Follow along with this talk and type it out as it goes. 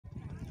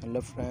Hello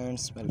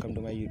friends, welcome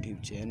to my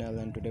YouTube channel,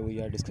 and today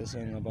we are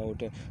discussing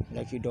about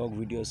lucky dog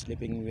video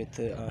sleeping with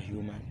a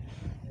human.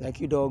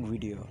 Lucky dog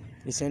video.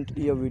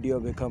 Recently a video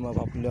became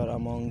popular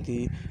among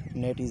the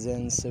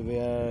netizens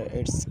where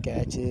it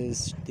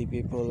catches the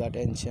people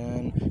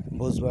attention.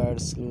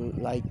 Buzzwords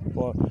like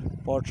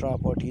Porta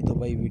Potty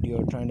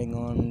video trending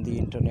on the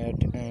internet,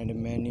 and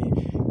many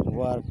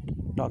were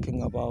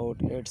talking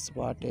about its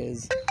what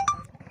is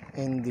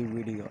in the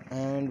video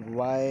and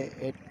why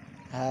it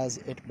has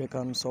it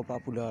become so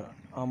popular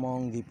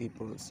among the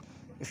peoples.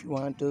 If you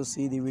want to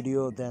see the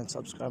video, then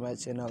subscribe my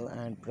channel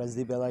and press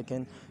the bell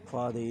icon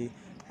for the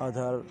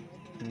other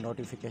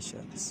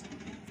notifications.